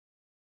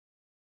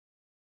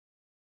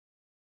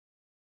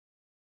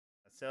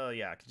So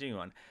yeah, continue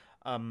on.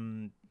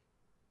 Um,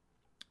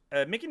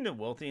 Making the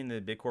wealthy and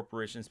the big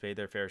corporations pay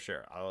their fair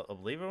share. I'll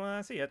believe it when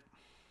I see it.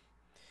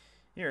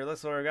 Here,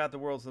 let's look at the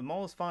world's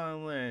most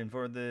violin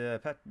for the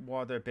pet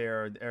water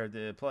bear or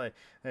the play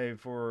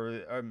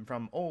for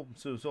from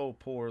so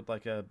poor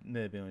like a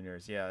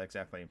billionaires. Yeah,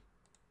 exactly.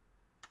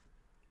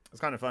 It's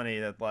kind of funny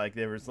that like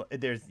there's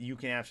you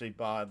can actually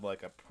buy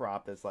like a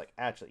prop that's like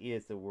actually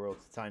is the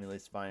world's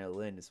tiniest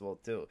violin as well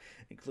too,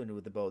 including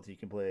with the bow you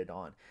can play it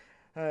on.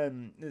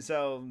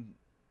 So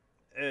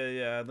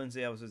yeah,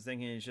 Lindsay, I was just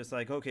thinking, it's just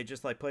like, okay,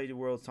 just like play the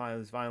world's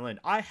tiniest violin.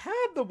 I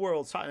have the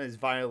world's tiniest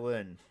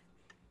violin.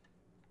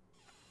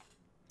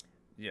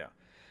 Yeah.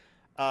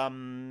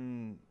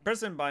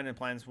 President Biden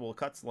plans will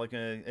cuts like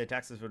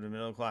taxes for the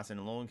middle class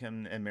and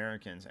low-income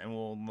Americans, and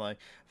will like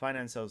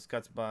finance those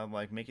cuts by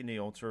like making the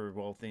ultra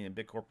wealthy and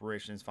big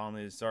corporations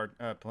finally start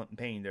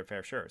paying their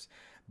fair shares.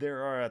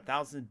 There are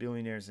 1,000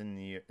 billionaires in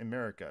the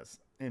America,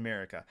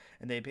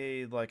 and they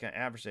pay like an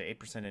average of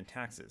 8% in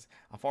taxes,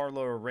 a far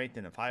lower rate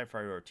than a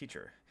firefighter or a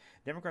teacher.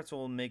 Democrats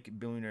will make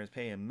billionaires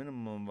pay a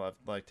minimum of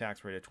like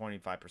tax rate of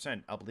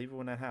 25%. I'll believe it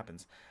when that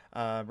happens.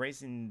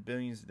 Raising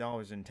billions of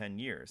dollars in 10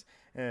 years,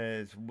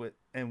 and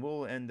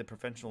will end the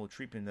preferential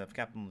treatment of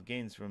capital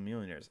gains from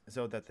millionaires,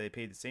 so that they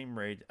pay the same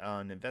rate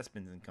on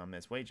investment income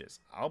as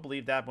wages. I'll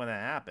believe that when that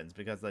happens,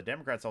 because the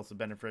Democrats also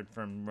benefit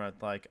from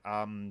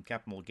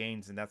capital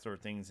gains and that sort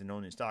of things, and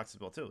owning stocks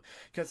as well too.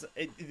 Because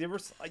there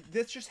was like,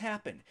 this just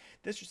happened.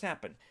 This just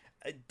happened.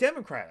 A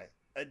Democrat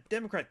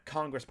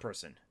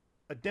congressperson,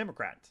 a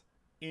Democrat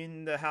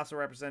in the House of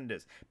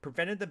Representatives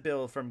prevented the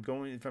bill from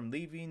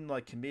leaving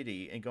like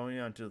committee and going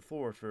onto the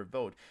floor for a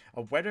vote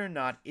of whether or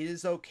not it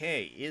is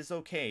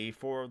okay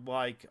for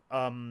like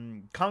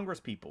Congress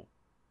people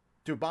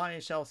to buy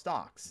and sell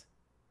stocks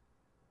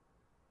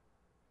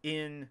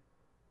in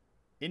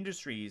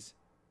industries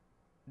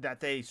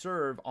that they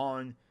serve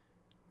on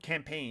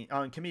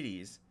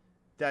committees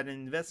that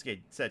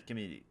investigate said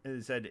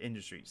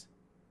industries.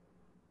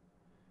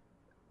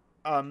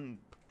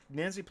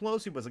 Nancy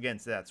Pelosi was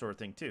against that sort of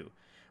thing too.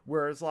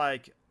 Whereas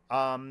like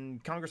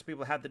Congress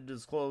people have to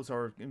disclose,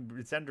 or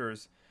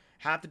senators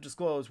have to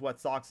disclose what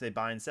stocks they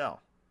buy and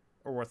sell,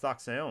 or what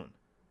stocks they own.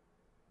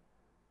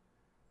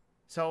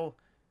 So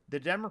the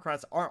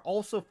Democrats are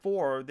also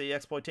for the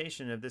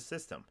exploitation of this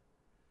system.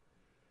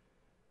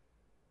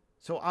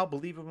 So I'll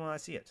believe it when I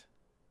see it.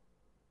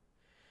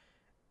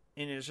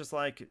 And it's just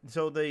like,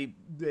 so the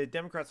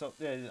Democrats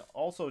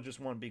also just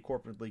want to be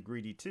corporately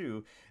greedy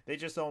too. They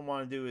just don't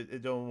want to do it. They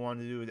don't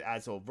want to do it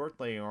as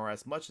overtly or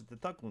as much as the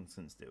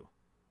Tucklinsons do.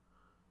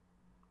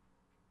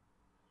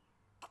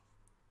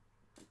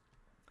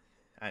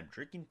 I'm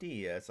drinking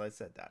tea as I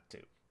said that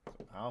too.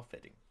 So how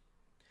fitting.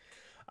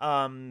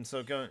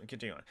 So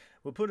continue on.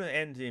 We'll put an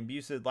end to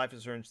abusive life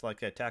insurance like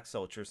tax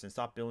cultures, and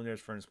stop billionaires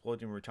from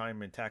exploiting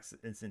retirement tax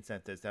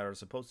incentives that are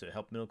supposed to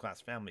help middle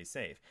class families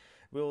save.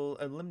 We'll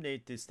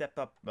eliminate the step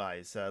up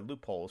buys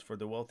loopholes for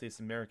the wealthiest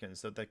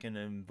Americans, so they can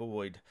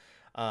avoid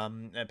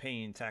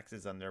paying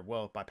taxes on their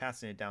wealth by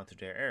passing it down to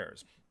their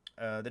heirs.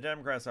 The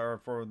Democrats are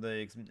for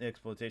the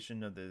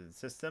exploitation of the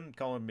system.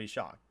 Color me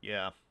shocked.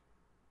 Yeah.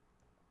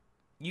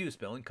 You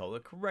spelling color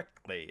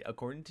correctly,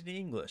 according to the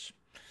English.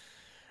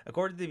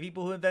 According to the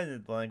people who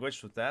invented the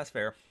language, that's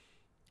fair.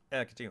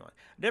 Continue on.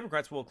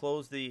 Democrats will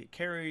close the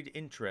carried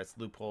interest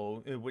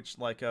loophole, which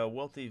like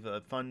wealthy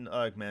fund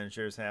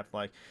managers have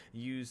like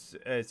used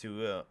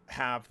to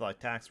have like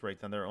tax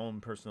rates on their own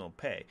personal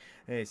pay,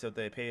 so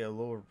they pay a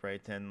lower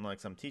rate than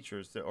like some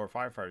teachers or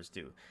firefighters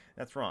do.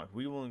 That's wrong.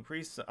 We will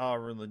increase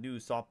our new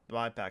stock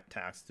buyback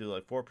tax to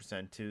like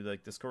 4% to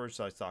like discourage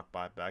like stock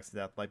buybacks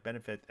that like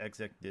benefit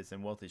executives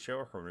and wealthy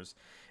shareholders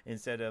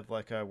instead of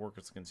like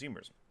workers and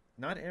consumers.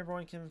 Not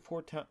everyone can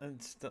afford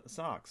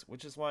stocks,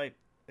 which is why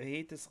I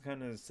hate this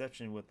kind of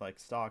deception with like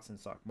stocks and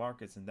stock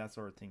markets and that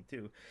sort of thing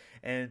too.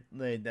 And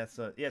like, that's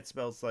yeah, it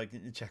spells like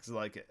it checks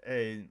like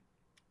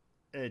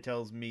it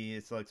tells me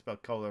it's like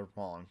spelled color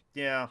wrong.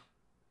 Yeah,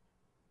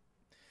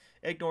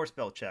 ignore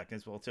spell check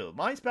as well too.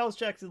 My spell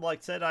check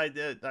like said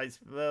I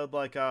spelled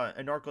like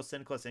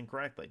anarcho-syndicalist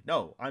incorrectly.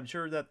 No, I'm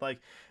sure that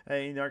like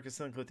a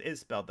anarcho-syndicalist is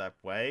spelled that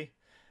way.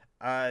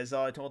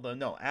 So I told them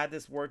no, add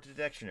this word to the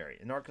dictionary,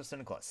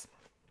 anarcho-syndicalist.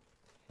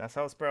 That's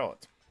how I spell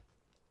it.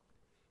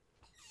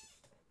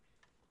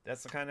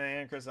 That's the kind of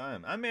anarchist I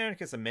am. I'm an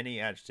anarchist of many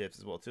adjectives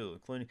as well too,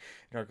 including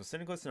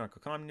anarcho-syndicalist,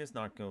 anarcho-communist,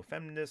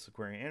 anarcho-feminist,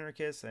 aquarian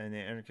anarchist, and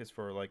anarchist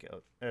for like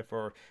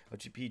for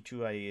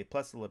LGBTQIA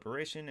plus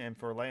liberation, and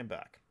for land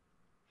back,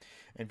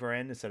 and for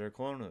end of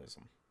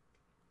colonialism.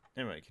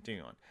 Anyway,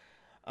 continue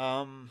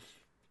on.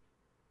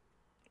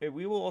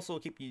 We will also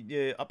keep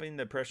upping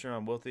the pressure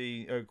on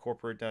wealthy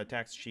corporate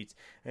tax cheats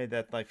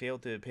that like fail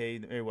to pay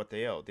what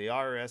they owe. The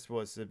IRS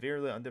was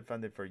severely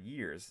underfunded for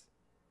years,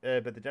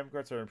 but the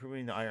Democrats are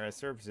improving the IRS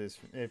services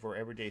for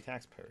everyday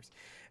taxpayers,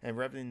 and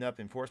revving up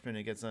enforcement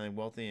against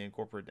wealthy and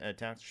corporate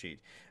tax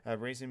cheat,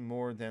 raising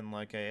more than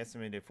like an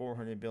estimated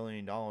 $400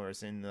 billion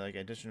in like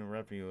additional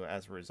revenue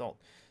as a result.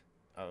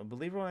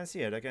 Believe it when I see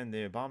it. Again,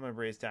 the Obama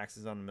raised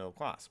taxes on the middle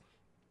class.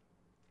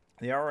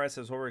 The IRS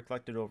has already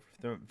collected over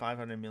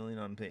 500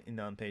 million in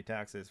unpaid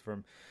taxes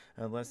from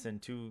less than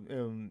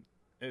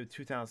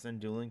 2,000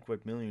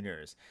 delinquent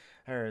millionaires,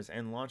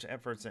 and launch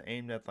efforts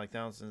aimed at like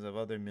thousands of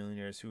other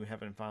millionaires who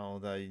haven't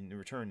filed a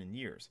return in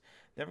years.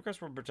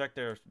 Democrats will protect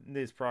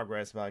this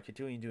progress by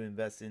continuing to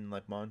invest in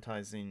like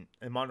monetizing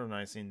and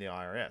modernizing the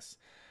IRS.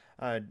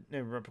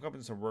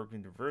 Republicans are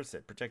working to reverse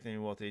it,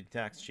 protecting wealthy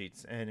tax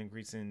cheats and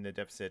increasing the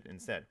deficit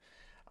instead.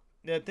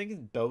 Yeah, I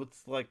think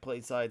both like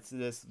play sides to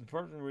this. The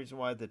part of the reason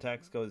why the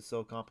tax code is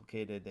so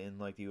complicated in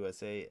like the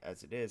USA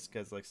as it is,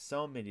 because like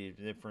so many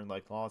different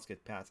like laws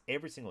get passed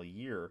every single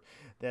year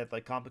that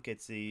like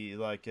complicates the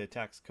like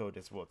tax code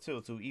as well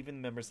too. So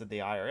even members of the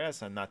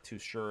IRS are not too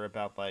sure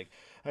about like,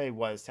 hey,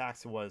 what is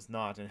tax and what is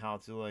not, and how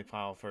to like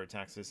file for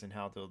taxes and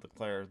how to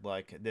declare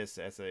like this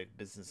as a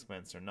business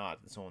expense or not,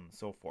 and so on and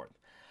so forth.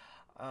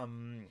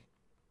 Um,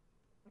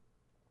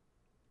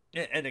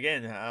 and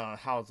again,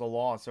 how the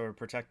law sort of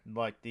protect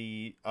like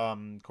the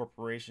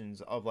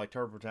corporations of like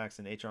TurboTax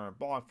and HR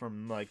Block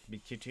from like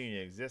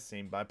continuing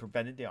existing by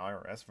preventing the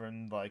IRS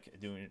from like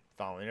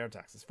filing their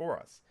taxes for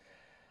us.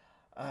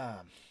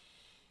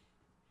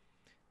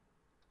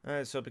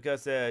 So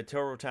because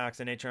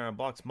TurboTax and HR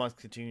Blocks must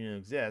continue to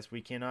exist,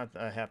 we cannot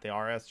have the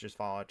IRS just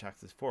file our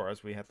taxes for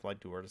us. We have to like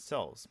do it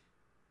ourselves.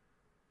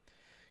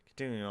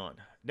 Continuing on,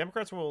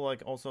 Democrats will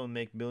like also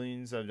make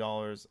billions of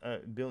dollars,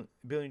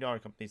 billion-dollar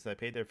companies that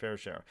pay their fair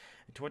share.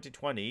 In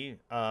 2020,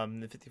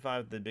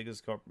 55 of the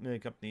biggest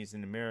companies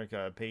in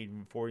America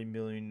paid 40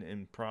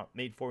 million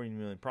made 40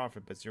 million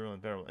profit, but zero in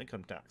federal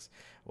income tax.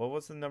 What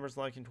was the numbers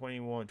like in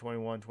 21,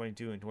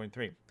 22, and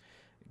 23?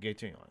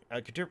 Continuing on,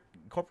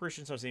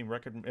 corporations are seeing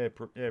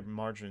record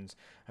margins,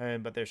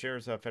 but their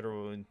shares of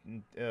federal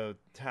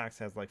tax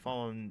has like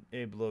fallen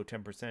below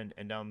 10%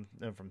 and down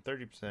from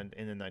 30%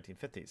 in the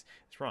 1950s.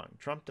 It's wrong.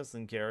 Trump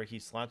doesn't care. He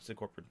slashed the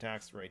corporate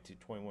tax rate to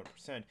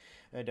 21%,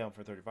 down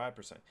from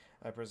 35%.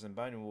 President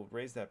Biden will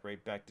raise that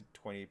rate back to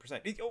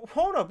 28%.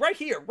 Hold on, right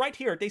here.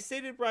 They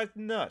stated right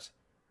nut.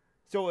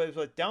 So it was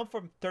like down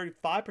from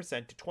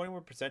 35% to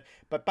 21%,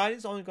 but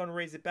Biden's only going to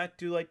raise it back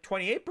to like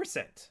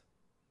 28%.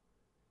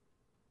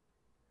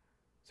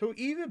 So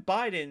even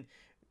Biden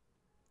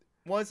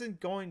wasn't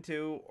going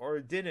to or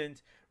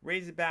didn't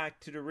raise it back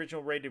to the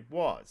original rate it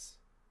was.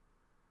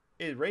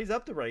 It raised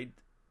up the rate.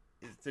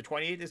 The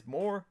 28 is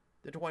more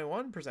than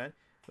 21%,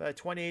 but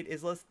 28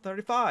 is less than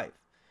 35.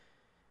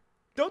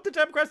 Don't the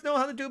Democrats know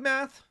how to do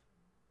math?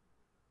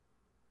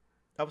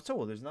 I was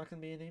told there's not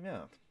going to be any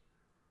math.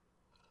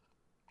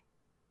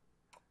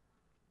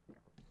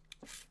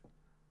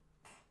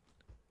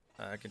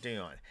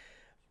 Continue on.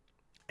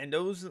 And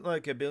those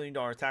like $1 billion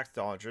tax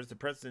dodgers, the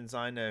president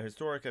signed a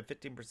historic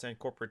 15%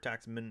 corporate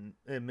tax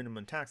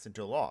minimum tax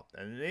into law.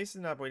 And this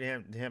is not what they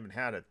haven't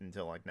had it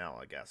until like now,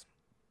 I guess.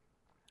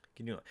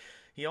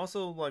 He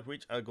also like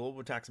reached a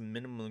global tax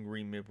minimum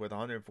agreement with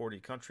 140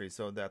 countries,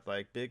 so that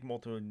like big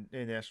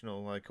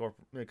multinational like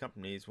corporate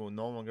companies will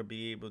no longer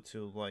be able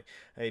to like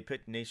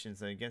pit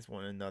nations against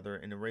one another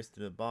in a race to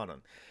the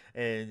bottom.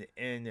 And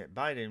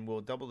Biden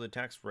will double the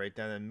tax rate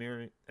that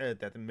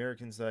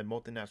Americans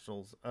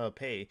multinationals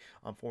pay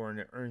on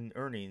foreign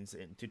earnings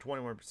to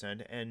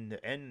 21%, and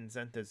end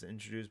incentives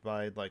introduced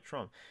by like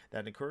Trump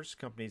that encourage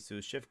companies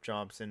to shift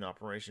jobs and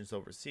operations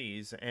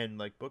overseas and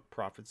like book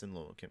profits in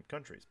low-income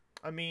countries.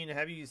 I mean,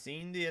 have you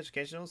seen the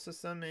educational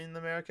system in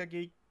America,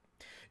 Geek?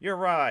 You're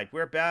right.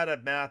 We're bad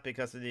at math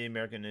because of the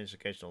American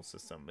educational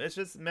system. It's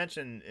just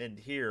mentioned in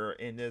here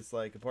in this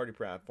like party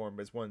platform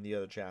as one of the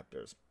other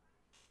chapters.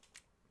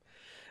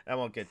 I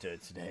won't get to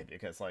it today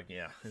because like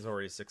yeah, it's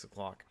already 6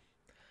 o'clock.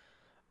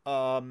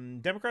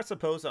 Democrats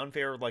oppose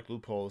unfair like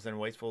loopholes and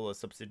wasteful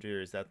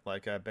subsidiaries that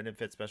like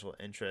benefit special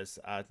interests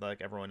at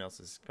like everyone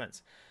else's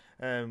expense.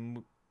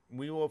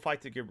 We will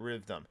fight to get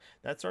rid of them.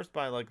 That starts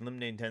by like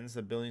eliminating tens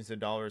of billions of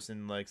dollars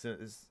in like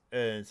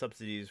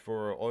subsidies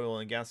for oil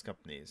and gas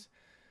companies.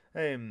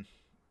 Yeah,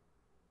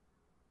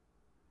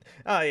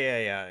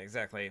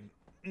 exactly.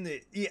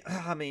 Yeah,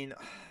 I mean,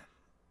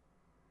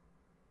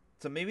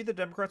 so maybe the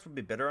Democrats would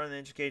be better on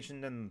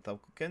education than the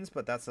Republicans,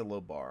 but that's a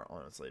low bar,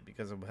 honestly,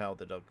 because of how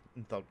the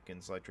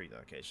Republicans like treat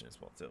education as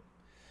well too.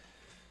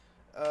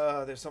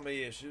 There's so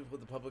many issues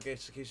with the public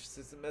education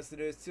system as it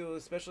is too,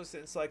 especially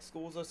since like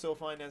schools are still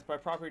financed by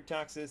property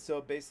taxes.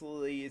 So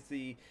basically, it's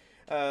the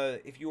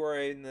if you are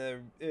in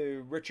the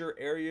richer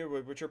area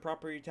with richer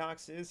property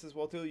taxes as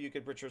well too, you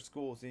get richer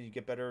schools and you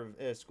get better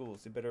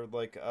schools, you better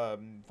like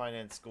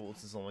finance schools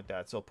and something like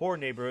that. So poor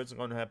neighborhoods are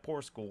going to have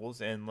poor schools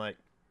and like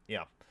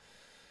yeah.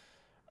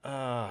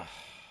 And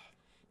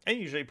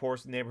usually poor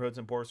neighborhoods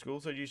and poor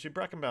schools are usually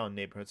black and brown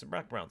neighborhoods and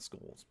black and brown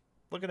schools.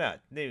 Look at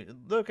that.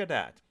 Look at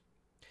that.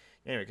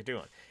 Anyway,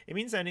 continue on. It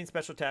means ending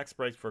special tax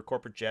breaks for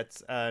corporate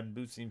jets,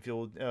 boosting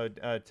fuel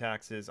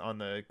taxes on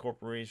the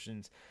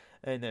corporations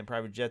and then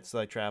private jets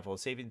like travel,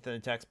 saving the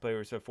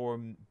taxpayers for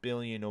 $4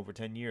 billion over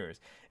 10 years,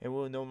 and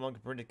will no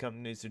longer permit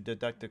companies to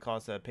deduct the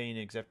cost of paying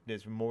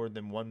executives more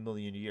than $1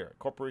 million a year.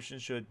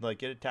 Corporations should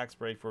get a tax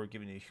break for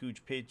giving a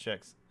huge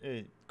paychecks.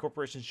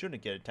 Corporations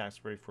shouldn't get a tax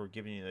break for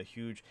giving a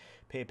huge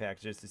pay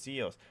packages to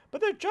CEOs,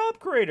 but they're job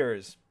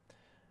creators.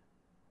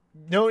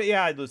 No,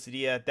 yeah,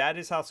 Lucidia, that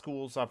is how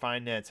schools are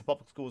financed.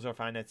 Public schools are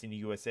financed in the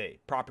USA.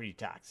 Property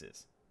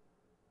taxes.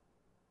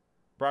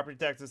 Property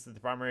taxes is the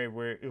primary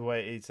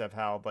ways of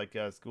how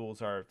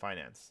schools are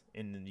financed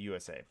in the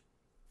USA,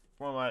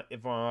 from what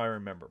I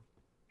remember.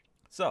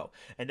 So,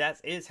 and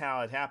that is how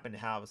it happened.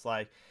 How it's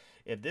like,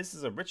 if this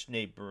is a rich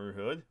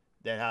neighborhood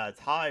that has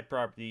high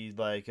property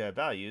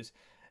values,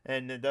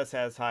 and it thus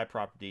has high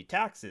property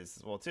taxes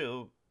as well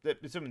too,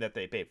 assuming that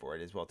they pay for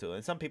it as well too,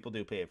 and some people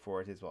do pay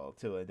for it as well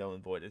too, and don't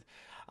avoid it.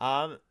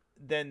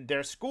 Then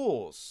their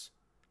schools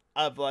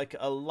of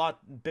a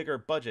lot bigger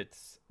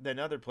budgets than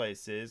other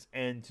places,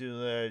 and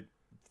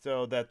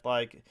so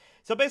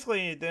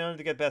basically, in order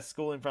to get best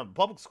schooling from the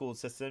public school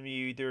system,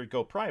 you either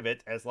go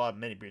private, as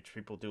many rich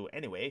people do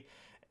anyway,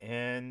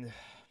 and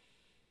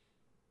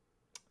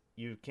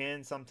you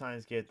can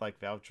sometimes get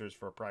vouchers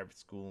for private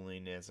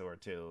schooling as or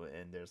too,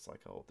 and there's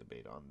a whole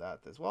debate on that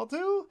as well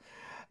too.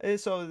 And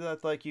so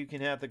that you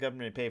can have the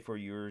government pay for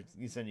you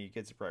sending your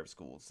kids to private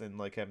schools, and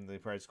having the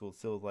private schools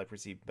still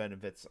receive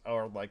benefits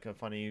or a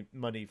funny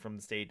money from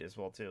the state as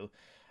well too.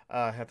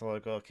 I have to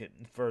look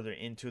further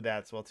into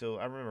that as well too.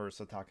 I remember a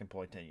talking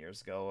point 10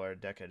 years ago or a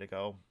decade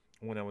ago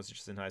when I was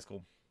just in high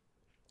school.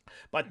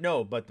 But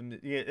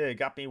it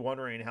got me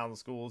wondering how the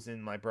schools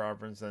in my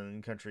province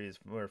and countries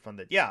were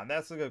funded. Yeah,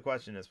 that's a good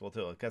question as well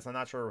too, because I'm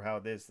not sure how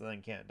it is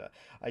in Canada.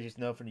 I just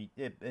know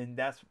and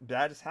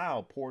that is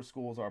how poor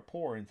schools are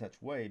poor in such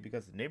way,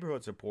 because the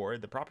neighborhoods are poor,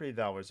 the property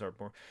values are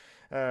poor.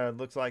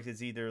 Looks like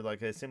it's either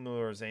a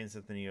similar or same as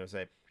in the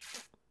USA.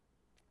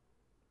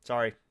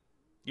 Sorry,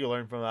 you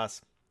learn from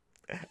us.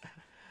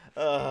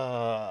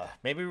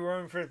 Maybe we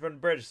learn from the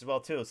British as well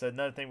too. So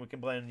another thing we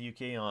can blame the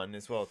UK on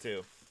as well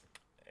too.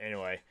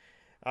 Anyway,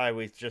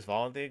 we just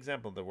followed the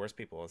example of the worst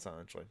people,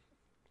 essentially.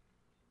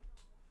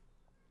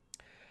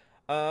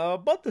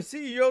 But the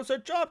CEOs are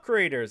job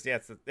creators. Yeah,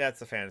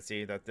 that's a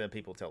fantasy that the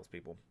people tells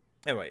people.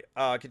 Anyway,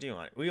 continue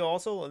on. We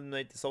also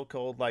eliminate the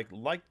so-called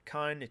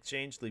like-kind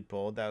exchange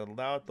loophole that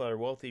allowed the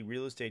wealthy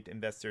real estate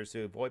investors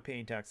to avoid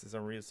paying taxes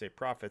on real estate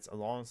profits,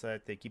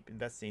 alongside they keep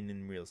investing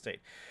in real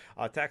estate.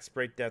 A tax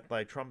break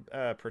that Trump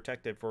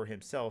protected for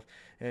himself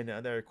and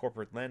other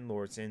corporate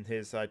landlords in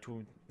his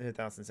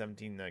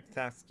 2017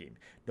 tax scheme.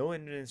 No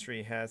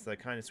industry has the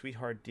kind of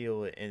sweetheart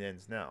deal it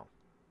ends now.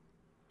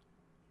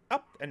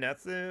 And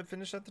that's the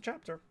finish of the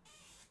chapter.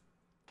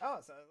 Oh,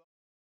 so